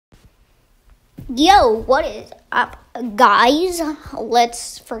Yo, what is up, guys?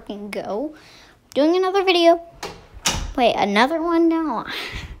 Let's freaking go. Doing another video. Wait, another one now?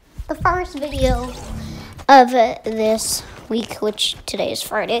 The first video of this week, which today is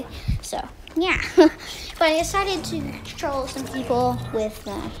Friday. So, yeah. But I decided to troll some people with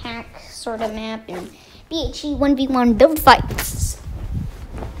the hack sort of map and BHE 1v1 build fights.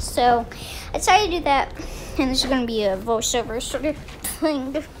 So, I decided to do that. And this is going to be a voiceover sort of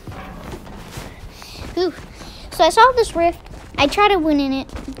thing. Ooh. So I saw this rift. I tried to go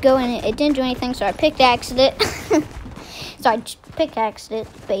in it. It didn't do anything, so I pickaxed it. So I pickaxed it,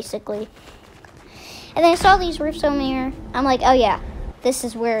 basically. And then I saw these rifts over here. I'm like, oh yeah, this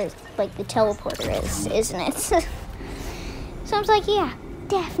is where, like, the teleporter is, isn't it? So I was like, yeah,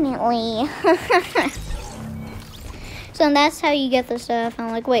 definitely. So that's how you get the stuff.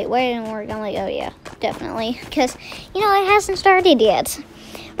 I'm like, wait, why didn't it work? I'm like, oh yeah, definitely. Because, you know, it hasn't started yet.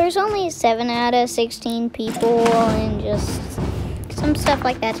 There's only 7 out of 16 people and just some stuff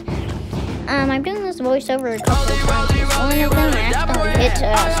like that. I'm doing this voiceover a couple of times. One of them I accidentally hit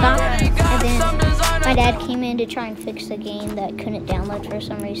stop, and then my dad came in to try and fix the game that couldn't download for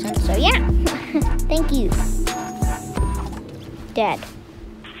some reason. So yeah, thank you, Dad.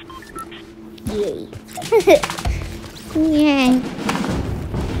 Yay. Yay.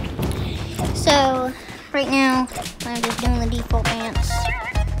 So right now I'm just doing the default dance.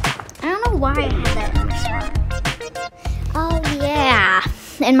 I don't know why I had that in my spot. Oh, yeah.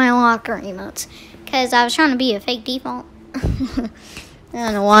 In my locker emotes. Because I was trying to be a fake default. I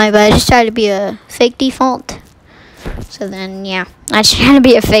don't know why, but I just tried to be a fake default. So then, yeah. I just tried to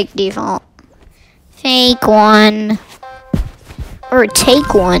be a fake default. Fake one. Or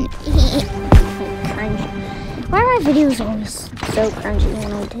take one. Cringe. Why are my videos always so cringy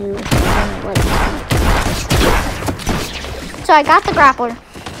when I do? So I got the grappler.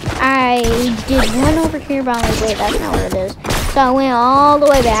 I did one over here, but I'm like, wait, that's not where it is. So I went all the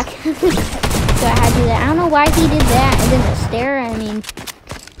way back. So I had to do that. I don't know why he did that. And then the stair, I mean,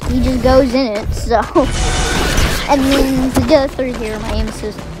 he just goes in it, so. And then to go through here, my aim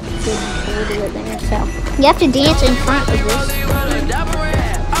assist did it there, so. You have to dance in front of this.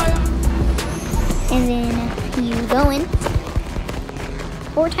 And then you go in.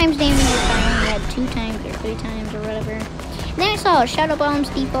 4 times damage is fine. You had 2 times or 3 times or whatever. And then I saw Shadow Bomb's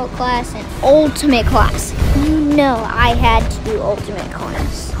default class and Ultimate class. No, I had to do Ultimate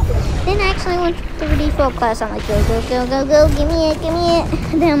class. Then I actually went to the default class. I'm like, go, go, go, go, go, give me it, give me it.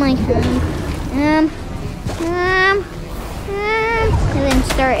 And then I'm like, and then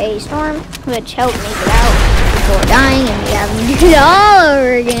start a storm, which helped me get out before dying, and we have to do it all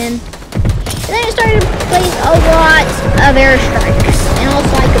over again. And then I started playing a lot of airstrikes, and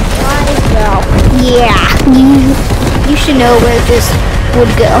also I could fly as well. Yeah. You should know where this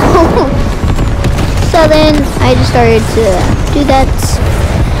would go. So then I just started to do that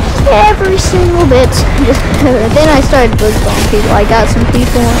every single bit. Then I started buzzballing people. I got some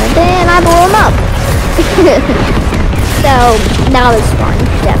people and then I blew them up. So that was fun,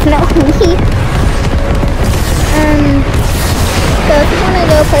 definitely. So if you want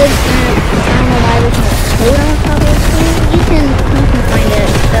to go play this map, I don't know why there's no code on top of this thing. You can find it.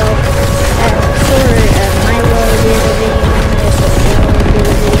 So Milo did a video on this, Dylan did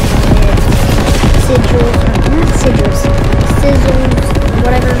a video on it, Sizzles,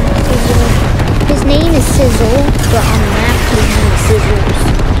 whatever, Sizzle. His name is Sizzle, but on the map his name is Sizzles.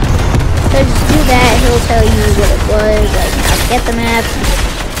 So just do that, he'll tell you what it was, like how to get the map.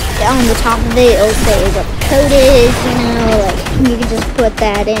 On the top of it, it'll say what the code is, you know, like you can just put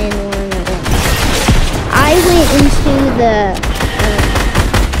that in. I went into the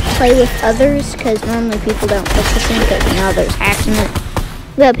play with others, because normally people don't put this in because, you know, there's hacks in it.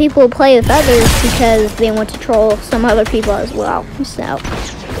 But people play with others because they want to troll some other people as well. So right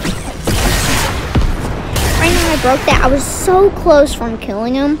now I broke that. I was so close from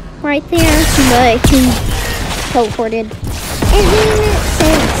killing him right there, but he teleported. And then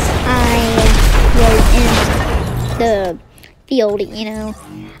since I was in the field, you know,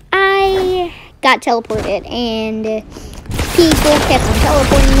 I got teleported and people kept on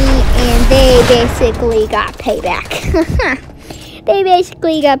teleporting me, and they basically got payback. They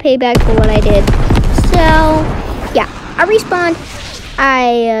basically got payback for what I did. So, yeah, I respawned.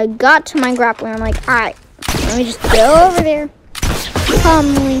 I got to my grappler. I'm like, alright, let me just go over there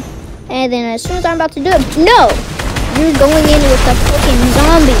calmly. And then as soon as I'm about to do it, no, you're going in with the freaking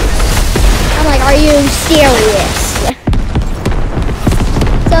zombies. I'm like, are you serious?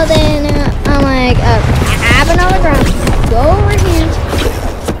 So then I'm like, I have another ground. Go over here.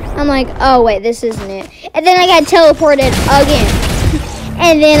 I'm like, oh wait, this isn't it. And then I got teleported again.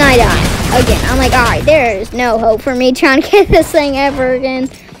 And then I died. again. I'm like, alright, there is no hope for me trying to get this thing ever again.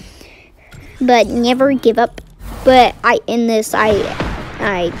 But never give up. But in this, I'm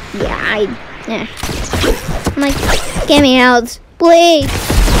like, get me out, please.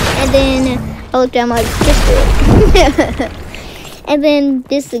 And then I looked at him like, just do it. And then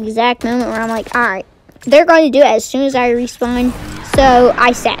this exact moment where I'm like, alright, they're going to do it as soon as I respawn. So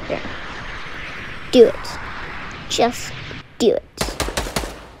I sat there. Do it. Just do it.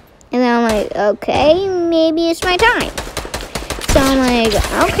 And then I'm like, okay, maybe it's my time. So I'm like,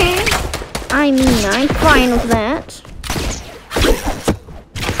 okay. I mean, I'm fine with that.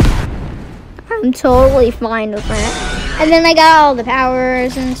 I'm totally fine with that. And then I got all the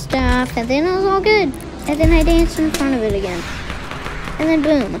powers and stuff, and then it was all good. And then I danced in front of it again. And then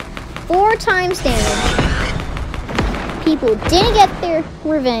boom. 4 times damage. People didn't get their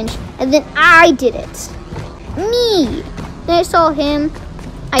revenge, and then I did it. Me. Then I saw him,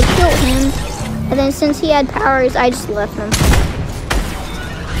 I killed him, and then since he had powers, I just left him.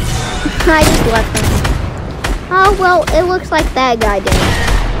 I just left him. Oh, well, it looks like that guy did.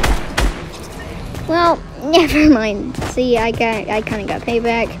 Well, never mind. See, I kind of got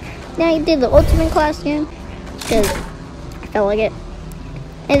payback. Then I did the ultimate class again, because I felt like it.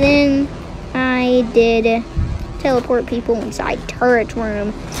 And then I did teleport people inside turret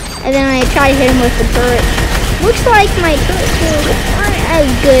room. And then I tried to hit him with the turret. Looks like my turret skills aren't as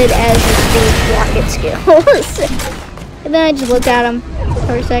good as the rocket skills. And then I just looked at him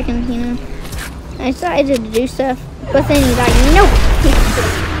for a second, you know. I decided to do stuff, but then he's like, nope.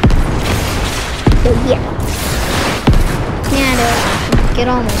 So yeah. Yeah, to get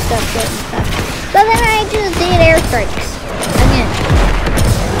all my stuff good and stuff. But then I just did airstrikes again.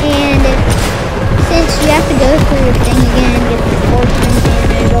 And since you have to go through your thing again, get the 4 times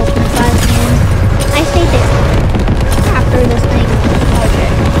damage, ultimate class again, I stayed there after this thing. Okay.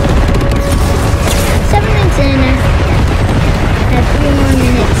 7 minutes in. I have 3 more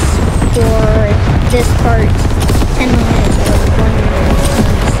minutes for this part. 10 more minutes or 1 minute and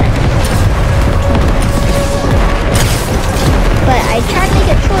 1 second. 20 minutes. But I tried to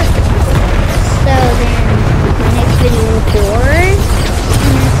make it short. So then my next video records,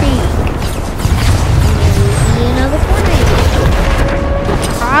 and I think maybe another fortnite video.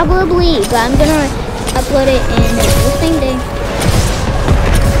 Probably, but I'm gonna upload it in the same day.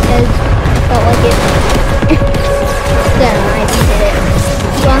 Because I felt like it. So I just did it.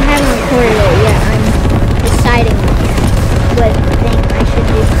 Well, I haven't recorded it yet. I'm deciding what thing I should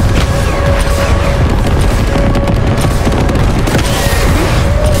do.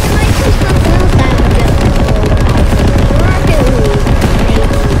 I might do something else I haven't done for a while. Rocket League, maybe.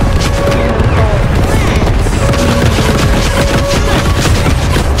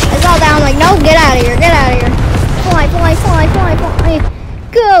 I saw that. I'm like, no, get out of here, get out of here. Fly, fly, fly, fly, fly.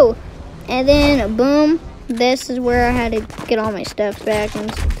 Go! And then, boom. This is where I had to get all my stuff back and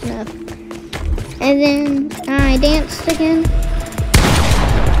stuff. And then I danced again.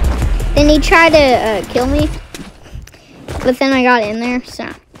 Then he tried to kill me. But then I got in there, so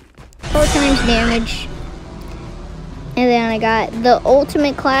 4 times damage. And then I got the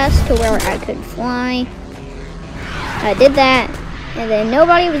ultimate class to where I could fly. I did that. And then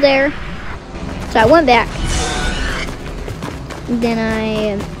nobody was there. So I went back. Then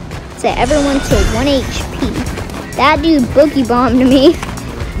I set everyone to 1 HP. That dude boogie bombed me.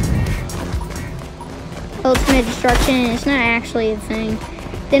 Ultimate destruction, it's not actually a thing.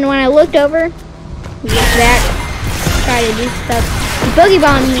 Then when I looked over, he looked back, tried to do stuff. He boogie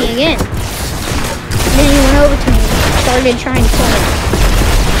bombed me again. Then he went over to me, started trying to kill me.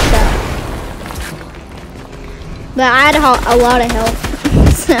 So. But I had a lot of health.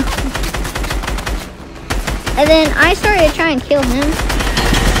 So. And then I started trying to kill him.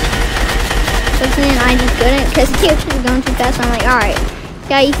 But then I just couldn't because the character was going too fast. I'm like, alright.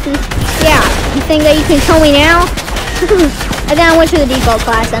 Yeah, you think that you can kill me now? And then I went to the default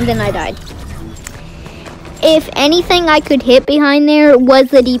class and then I died. If anything I could hit behind there was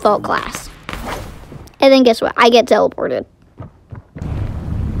the default class. And then guess what? I get teleported.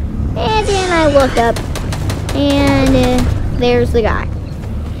 And then I look up and there's the guy.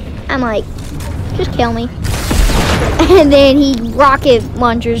 I'm like, just kill me. And then he rocket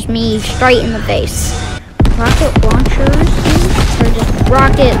launchers me straight in the face. Rocket launchers? Or just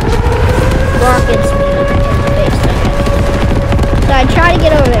rockets me in the face. So I try to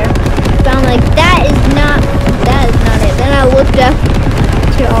get over there. But I'm like, that is not it. Then I looked up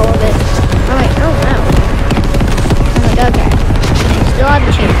to all of it. I'm like, oh no. I'm like, okay. I still have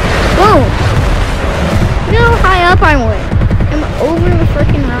the chance. Boom! You know how high up I went? I'm over the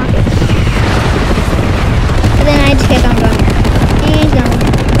freaking rocket. And then I just kept on going. And going.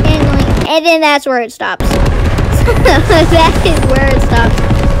 And going. And then that's where it stops. That is where it stops.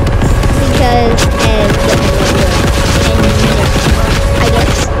 Because, I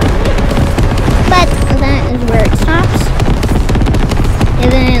guess. But that is where it stops.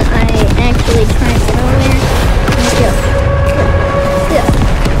 And then I actually try to get over there.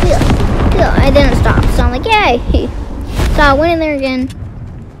 And I didn't stop. So I'm like, yay. So I went in there again.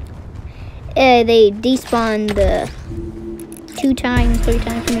 They despawned 2 times, 3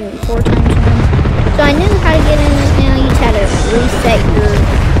 times, maybe 4 times. So I knew how to get in this now. You just had to reset your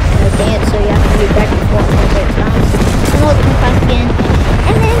dance, so you have to move back and forth multiple times. And multiple times again.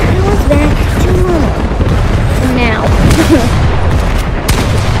 And then I was back to normal. Now.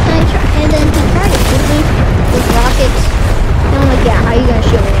 And then he tried to shoot me with rockets. And I'm like, yeah, how are you going to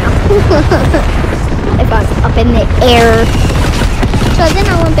shoot me now? If I'm up in the air. So then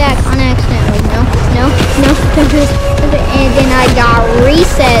I went back on accident. Like, no. And then I got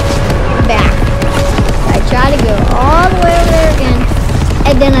reset back. I tried to go all the way over there again.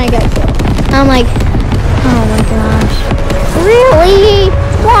 And then I got killed. I'm like, oh my gosh. Really?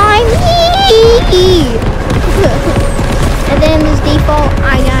 Why me? And then this default,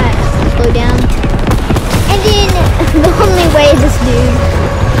 I got slowed down. And then the only way this dude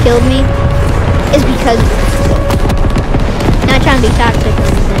killed me is because not trying to be toxic or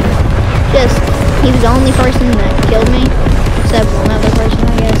anything. Just, he was the only person that killed me. Except one other person,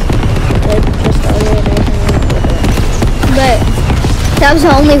 I guess. But just the other person. But that was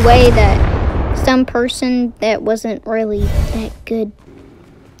the only way that some person that wasn't really that good.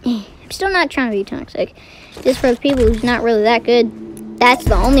 I'm still not trying to be toxic. Just for the people who's not really that good, that's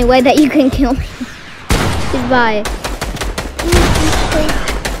the only way that you can kill me. Is by a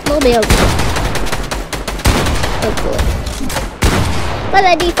little bit of hopefully. But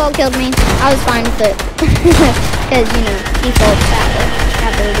that default killed me. I was fine with it. Because, you know, defaults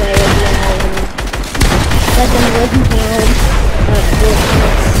have their way of doing all of them. That's in the living world of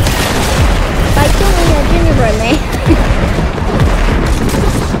bullshit. By killing a gingerbread man.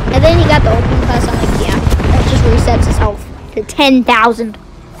 And then he got the open class. I'm like, yeah, that just resets his health to 10,000. I'm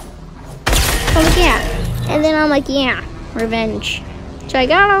like, yeah. And then I'm like, yeah, revenge. So I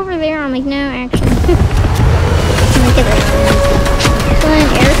got over there. I'm like, no, actually. Look at that. So then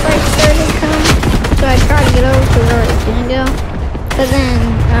air strikes started to come. So I tried to get over to where it was gonna go. But then,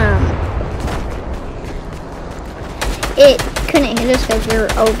 it couldn't hit us because we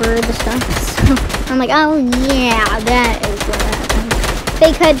were over the stuff. So I'm like, oh yeah, that is what happened.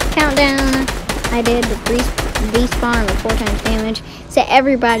 Fake HUD countdown. I did the despawn with 4 times damage. Set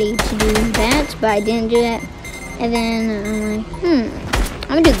everybody to do that, but I didn't do that. And then I'm like,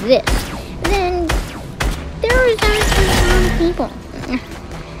 I'm gonna do this. And then there was actually some people.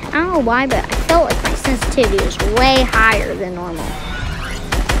 I don't know why, but I felt like my sensitivity was way higher than normal.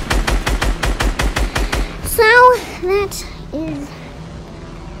 So that is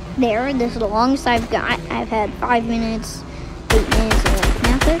there. This is the longest I've got. I've had 5 minutes, 8 minutes, and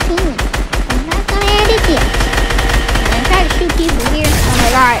now 13 minutes. I'm not gonna end it yet. And I try to shoot people here. I'm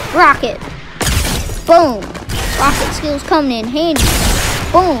like, alright, rocket. Boom. Rocket skills coming in handy.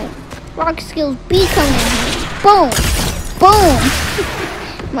 Boom. Rocket skills B coming in handy. Boom. Boom.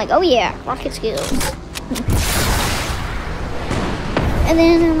 I'm like, oh yeah, rocket skills. And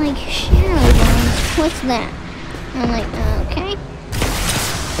then I'm like, shadow guns, what's that? And I'm like, okay.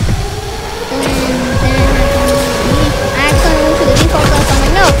 And then I accidentally went to the default class. I'm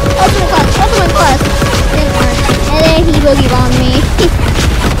like, no, ultimate class. Didn't work. And then he boogie bombed me.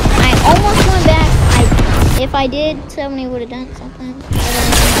 I almost went back. If I did, somebody would have done something.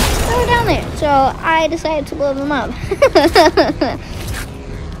 But they were down there, so I decided to blow them up.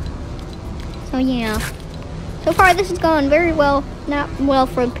 So yeah, so far this is going very well. Not well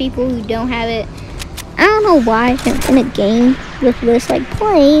for people who don't have it. I don't know why in a game with this, like,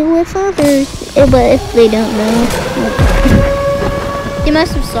 play with others, but if they don't know, they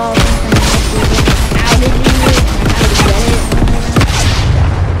must have solved something. How to do it, how to get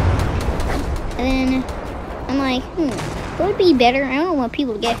it, and then I'm like, it would be better. I don't want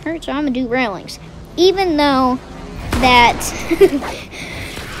people to get hurt, so I'm gonna do railings, even though that.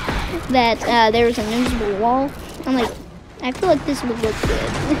 There was an invisible wall. I'm like, I feel like this would look good.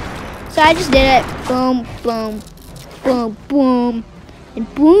 So I just did it. Boom, boom, boom, boom, and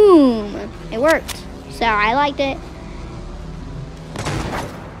boom. It worked. So I liked it.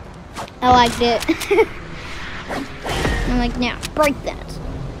 I'm like, now, break that.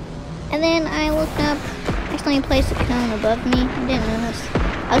 And then I looked up. Accidentally placed a cone above me. I didn't notice.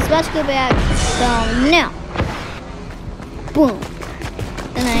 I was about to go back. So, no. Boom.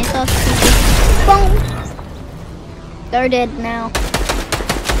 Then I saw some people. Boom! They're dead now.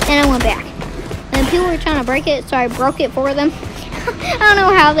 and I went back. And people were trying to break it, so I broke it for them. I don't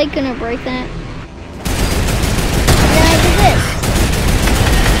know how they couldn't break that. And then I did this.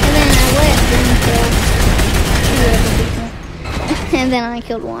 And then I left and killed 2 other people. And then I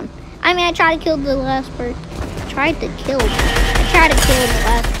killed 1. I mean, I tried to kill the last person. I tried to kill the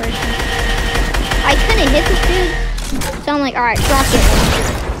last person. I couldn't hit this dude. So I'm like, alright, rocket launcher.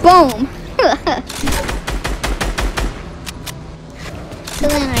 Boom! So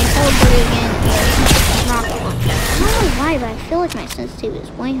then I teleported again and rocket launcher. I don't know why, but I feel like my sensitivity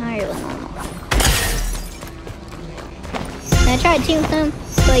is way higher than normal. And I tried to team with him,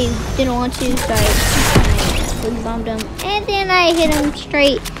 but he didn't want to, so I boogie bombed him. And then I hit him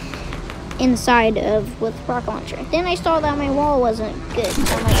straight inside of with rocket launcher. Then I saw that my wall wasn't good, so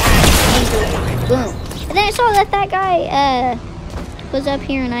I'm like, alright, boom. And then I saw that guy was up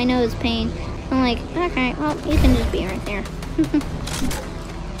here, and I know his pain. I'm like, okay, well, you can just be right there. Then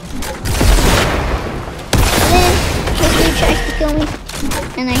this dude tries to kill me,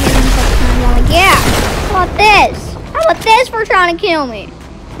 and I hit him a couple times. I'm like, yeah, how about this? How about this for trying to kill me?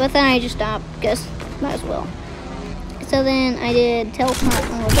 But then I just stopped, because might as well. So then I did teleport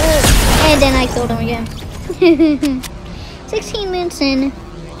a little bit, and then I killed him again. 16 minutes in,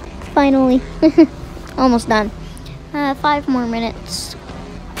 finally. Almost done. 5 more minutes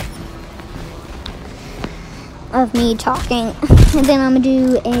of me talking. And then I'm going to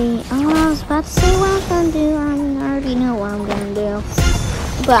do I was about to say what I was going to do. I already know what I'm going to do.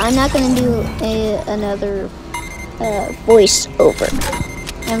 But I'm not going to do another voice over.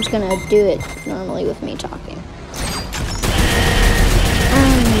 I'm just going to do it normally with me talking.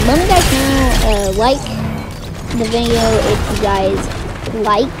 Let me guys know, like the video if you guys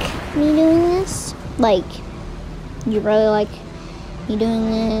like me doing this. Like, you really like me doing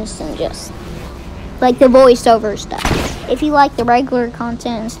this and just like the voiceover stuff. If you like the regular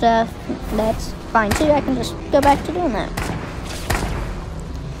content and stuff, that's fine too. I can just go back to doing that.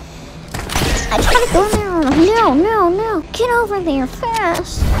 I try to go there. No. Get over there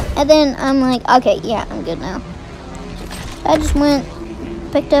fast. And then I'm like, okay, yeah, I'm good now. I just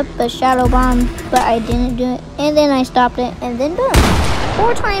picked up a shadow bomb, but I didn't do it. And then I stopped it, and then boom.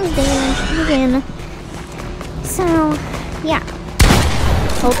 4 times damage again. So, yeah.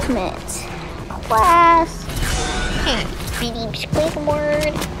 Ultimate class. Hey, my name's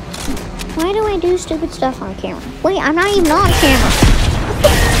Squidward. Why do I do stupid stuff on camera? Wait, I'm not even on camera.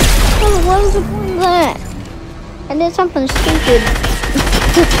 What was the point of that? I did something stupid.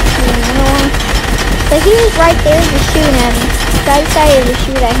 But he was right there just shooting at me. So I decided to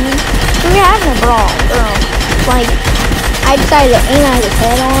shoot at him. We were having a brawl, girl. Like, I decided to aim at his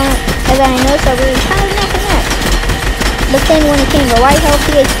head on it, and then I noticed that we were kind of neck and neck. But then when it came to light health,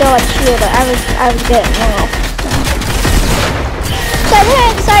 he still had shield, but I was good. Well. So then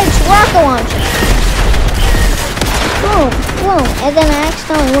I decided to rocket launch him. Boom, and then I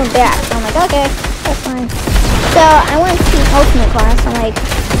accidentally went back. So I'm like, okay, that's fine. So I went to ultimate class. I'm like,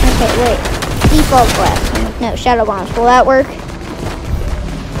 okay, wait, default class. I'm like, no, shadow bombs. Will that work?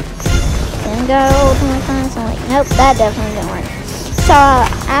 Then go ultimate class. I'm like, nope, that definitely didn't work. So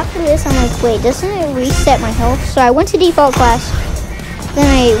after this, I'm like, wait, doesn't it reset my health? So I went to default class. Then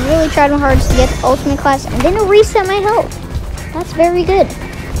I really tried my hardest to get to ultimate class, and then it reset my health. That's very good.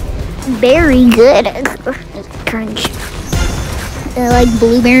 Very good. Cringe. Like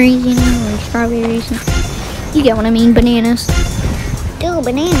blueberries, you know, like strawberries. You get what I mean, bananas. Ew,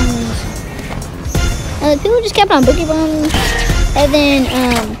 bananas. People just kept on boogie bombing. And then,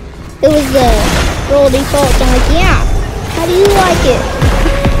 it was the roll default. So I'm like, yeah, how do you like it?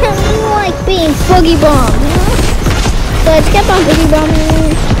 How do you like being boogie bombed, you know? So I just kept on boogie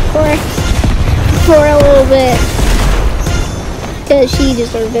bombing for a little bit. Because she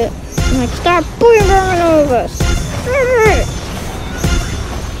deserved it. I'm like, stop boogie bombing all of us.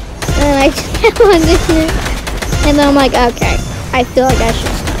 And I just kept on doing it. And then I'm like, okay, I feel like I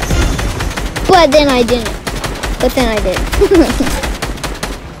should stop. But then I didn't. But then I did.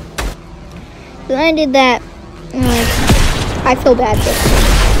 So I did that. And I feel bad for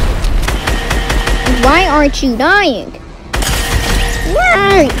it. Why aren't you dying?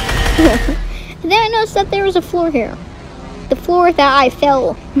 Why? And then I noticed that there was a floor here. The floor that I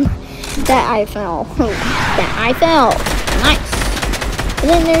fell. That I fell. Nice. And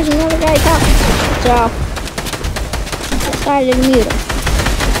then there's another guy talking. So I decided to mute him.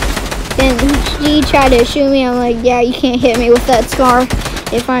 Then he tried to shoot me. I'm like, yeah, you can't hit me with that scar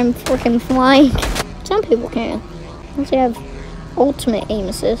if I'm freaking flying. Some people can. Once you have ultimate aim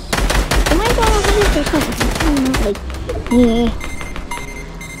assist. Am I going 100%? Like, yeah.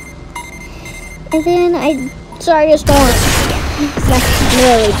 And then I started a storm. So I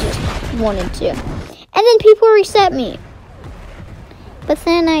literally just wanted to. And then people reset me. But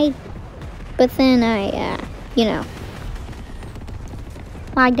then I, you know,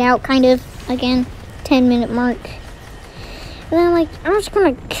 lagged out kind of again, 10-minute mark. And then I'm like, I'm just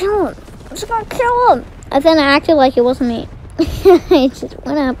gonna kill him. I'm just gonna kill him. And then I acted like it wasn't me. I just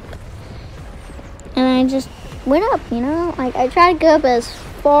went up. And I just went up, you know? Like, I tried to go up as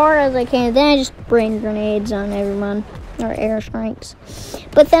far as I can. Then I just brain grenades on everyone. Or airstrikes.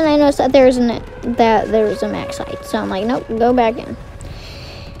 But then I noticed that there was a max height. So I'm like, nope, go back in.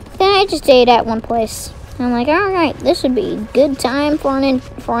 Then I just stayed at one place. I'm like, alright, this would be a good time for an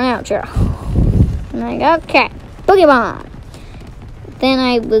outro. I'm like, okay, Pokemon. Then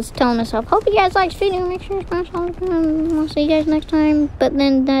I was telling myself, hope you guys liked this video. Make sure to smash all the time. I'll see you guys next time. But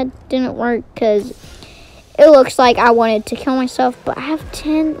then that didn't work because it looks like I wanted to kill myself. But I have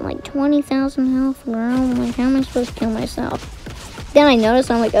 20,000 health, girl. Like, how am I supposed to kill myself? Then I noticed,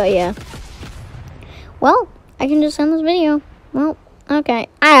 I'm like, oh yeah. Well, I can just end this video. Well, okay.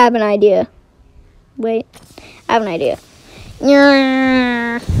 I have an idea. Wait. I have an idea.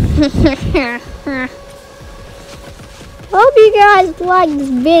 Hope you guys liked this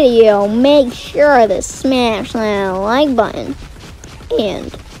video. Make sure to smash that like button.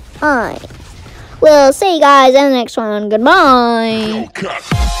 And I will see you guys in the next one. Goodbye.